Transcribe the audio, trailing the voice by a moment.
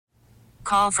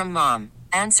Call from mom.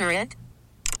 Answer it.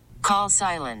 Call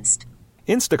silenced.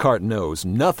 Instacart knows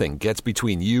nothing gets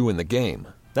between you and the game.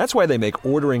 That's why they make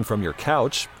ordering from your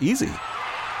couch easy.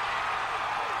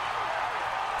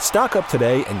 Stock up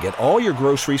today and get all your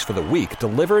groceries for the week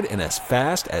delivered in as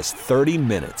fast as 30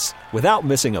 minutes without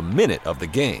missing a minute of the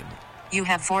game. You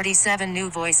have 47 new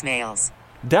voicemails.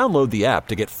 Download the app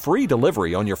to get free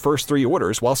delivery on your first 3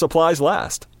 orders while supplies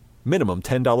last. Minimum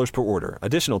 $10 per order.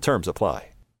 Additional terms apply.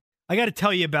 I got to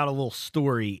tell you about a little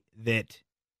story that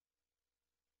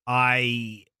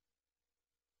I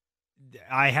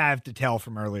have to tell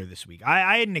from earlier this week.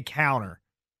 I had an encounter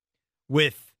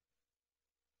with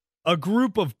a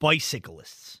group of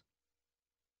bicyclists,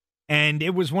 and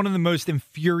it was one of the most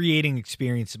infuriating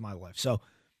experiences of my life. So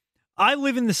I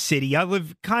live in the city. I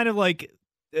live kind of like,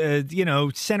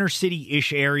 center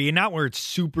city-ish area, not where it's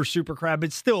super, super crowded,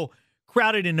 but still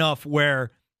crowded enough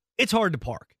where it's hard to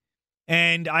park.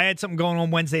 And I had something going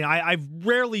on Wednesday. I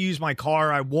rarely use my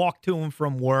car. I walk to and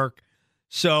from work,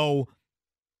 so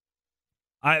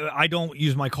I don't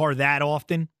use my car that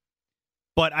often.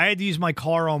 But I had to use my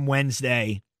car on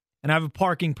Wednesday, and I have a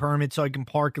parking permit, so I can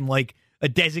park in like a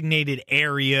designated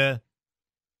area,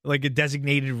 like a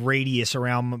designated radius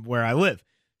around where I live.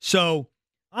 So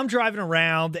I'm driving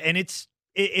around, and it's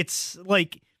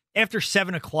like after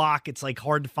 7 o'clock, it's like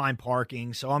hard to find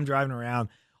parking. So I'm driving around.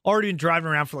 Already been driving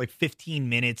around for like 15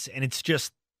 minutes, and it's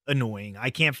just annoying. I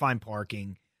can't find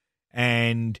parking,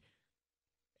 and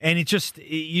you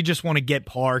just want to get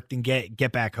parked and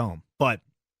get back home. But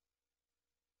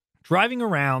driving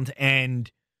around, and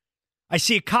I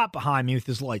see a cop behind me with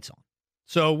his lights on.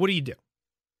 So what do?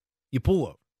 You pull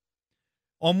over.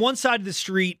 On one side of the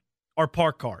street are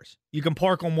parked cars. You can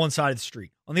park on one side of the street.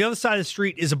 On the other side of the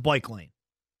street is a bike lane.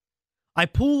 I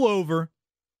pull over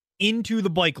into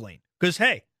the bike lane because,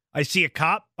 hey, I see a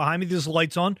cop behind me with his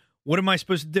lights on. What am I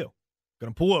supposed to do? I'm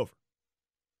going to pull over.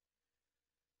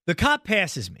 The cop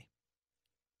passes me,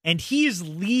 and he is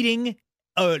leading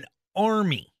an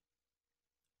army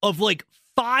of like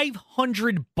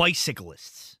 500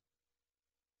 bicyclists.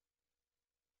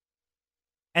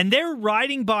 And they're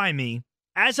riding by me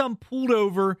as I'm pulled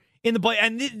over in the bike,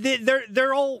 and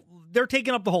they're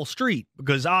taking up the whole street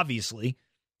because obviously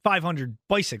 500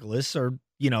 bicyclists are,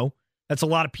 that's a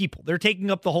lot of people. They're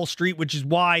taking up the whole street, which is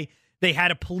why they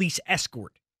had a police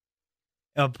escort.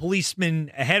 A policeman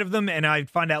ahead of them, and I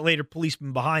find out later,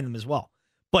 policeman behind them as well.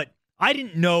 But I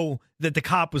didn't know that the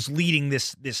cop was leading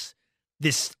this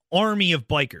army of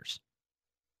bikers.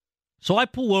 So I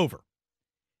pull over.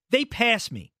 They pass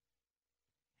me.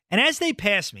 And as they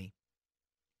pass me,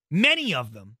 many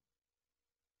of them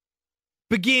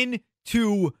begin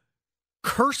to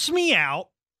curse me out.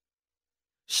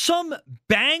 Some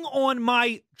bang on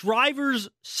my driver's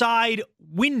side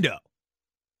window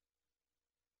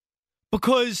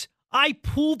because I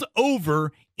pulled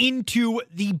over into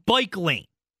the bike lane.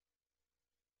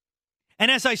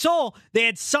 And as I saw, they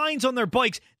had signs on their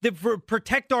bikes that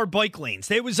protect our bike lanes.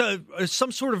 There was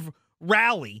some sort of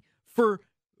rally for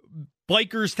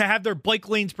bikers to have their bike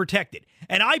lanes protected.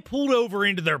 And I pulled over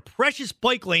into their precious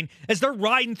bike lane as they're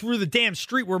riding through the damn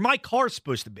street where my car's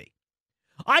supposed to be.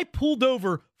 I pulled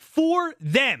over for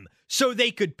them so they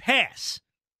could pass.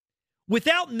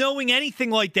 Without knowing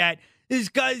anything like that, these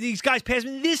guys pass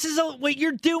me. What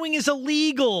you're doing is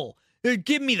illegal. They're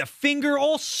giving me the finger,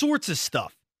 all sorts of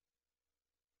stuff.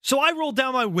 So I roll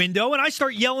down my window and I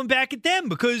start yelling back at them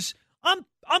because I'm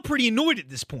pretty annoyed at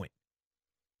this point.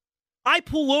 I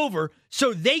pull over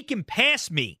so they can pass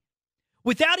me.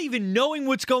 Without even knowing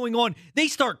what's going on, they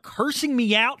start cursing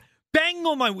me out, banging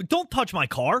on my window. Don't touch my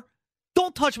car.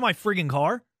 Don't touch my friggin'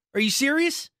 car. Are you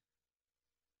serious?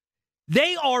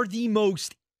 They are the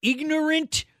most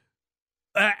ignorant,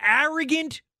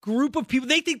 arrogant group of people.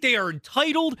 They think they are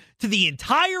entitled to the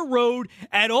entire road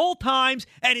at all times,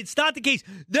 and it's not the case.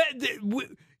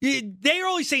 They're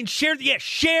always saying share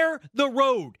the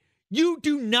road. You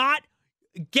do not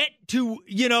get to,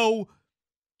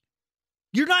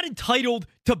 you're not entitled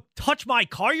to touch my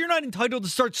car. You're not entitled to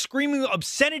start screaming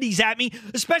obscenities at me,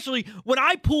 especially when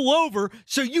I pull over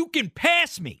so you can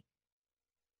pass me.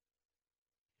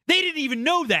 They didn't even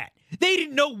know that. They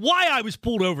didn't know why I was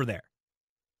pulled over there.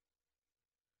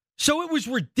 So it was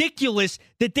ridiculous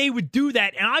that they would do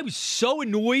that, and I was so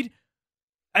annoyed.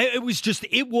 It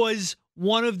was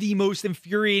one of the most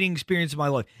infuriating experiences of my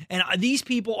life. And these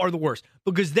people are the worst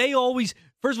because they always,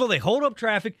 first of all, they hold up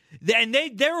traffic, and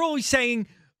they're always saying,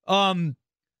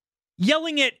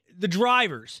 yelling at the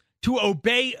drivers to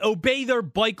obey their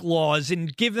bike laws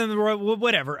and give them the road,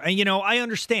 whatever. And, I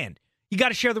understand. You got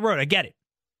to share the road. I get it.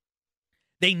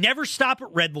 They never stop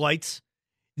at red lights.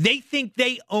 They think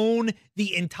they own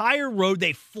the entire road.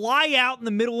 They fly out in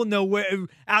the middle of nowhere,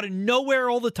 out of nowhere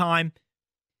all the time.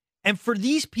 And for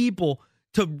these people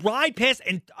to ride past,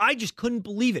 and I just couldn't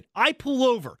believe it. I pull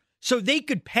over so they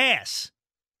could pass,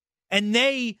 and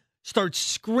they start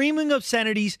screaming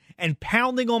obscenities and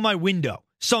pounding on my window,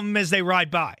 some of them as they ride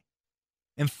by,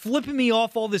 and flipping me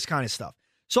off, all this kind of stuff.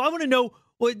 So I want to know,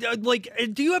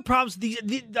 do you have problems?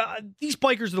 These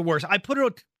bikers are the worst. I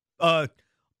put a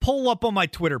poll up on my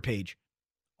Twitter page.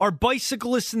 Are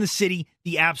bicyclists in the city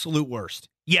the absolute worst?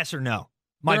 Yes or no?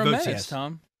 My vote's yes.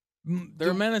 Tom. They're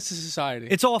a menace to society.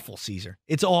 It's awful, Caesar.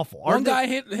 It's awful. One guy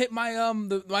hit my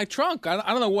my trunk. I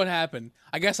don't know what happened.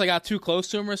 I guess I got too close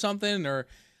to him or something, or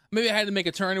maybe I had to make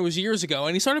a turn. It was years ago,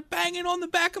 and he started banging on the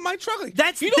back of my truck. Like,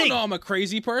 that's you don't know I'm a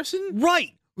crazy person, right?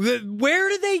 Where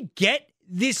do they get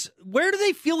this? Where do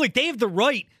they feel like they have the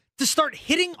right to start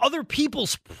hitting other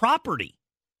people's property?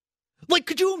 Like,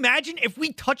 could you imagine if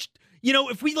we touched?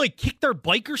 If we kicked their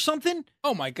bike or something?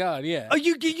 Oh my God, yeah.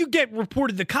 You get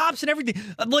reported to cops and everything.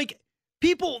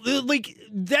 People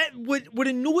that would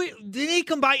annoy. They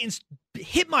come by and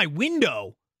hit my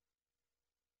window.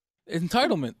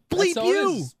 Entitlement. Bleep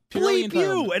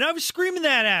you. And I was screaming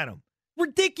that at them.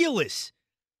 Ridiculous.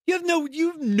 You have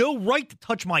no right to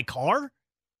touch my car.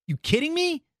 You kidding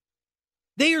me?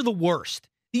 They are the worst.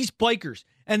 These bikers.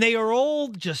 And they are all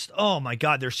just, oh my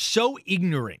God, they're so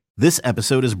ignorant. This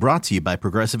episode is brought to you by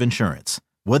Progressive Insurance.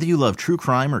 Whether you love true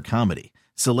crime or comedy,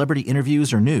 celebrity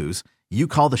interviews or news, you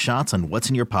call the shots on what's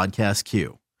in your podcast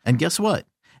queue. And guess what?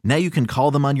 Now you can call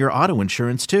them on your auto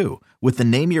insurance too with the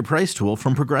Name Your Price tool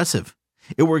from Progressive.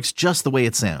 It works just the way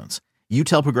it sounds. You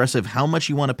tell Progressive how much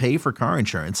you want to pay for car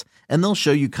insurance, and they'll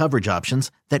show you coverage options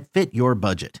that fit your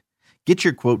budget. Get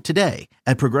your quote today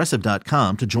at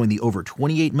Progressive.com to join the over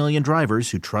 28 million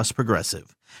drivers who trust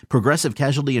Progressive. Progressive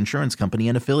Casualty Insurance Company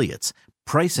and Affiliates.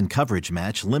 Price and coverage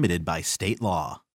match limited by state law.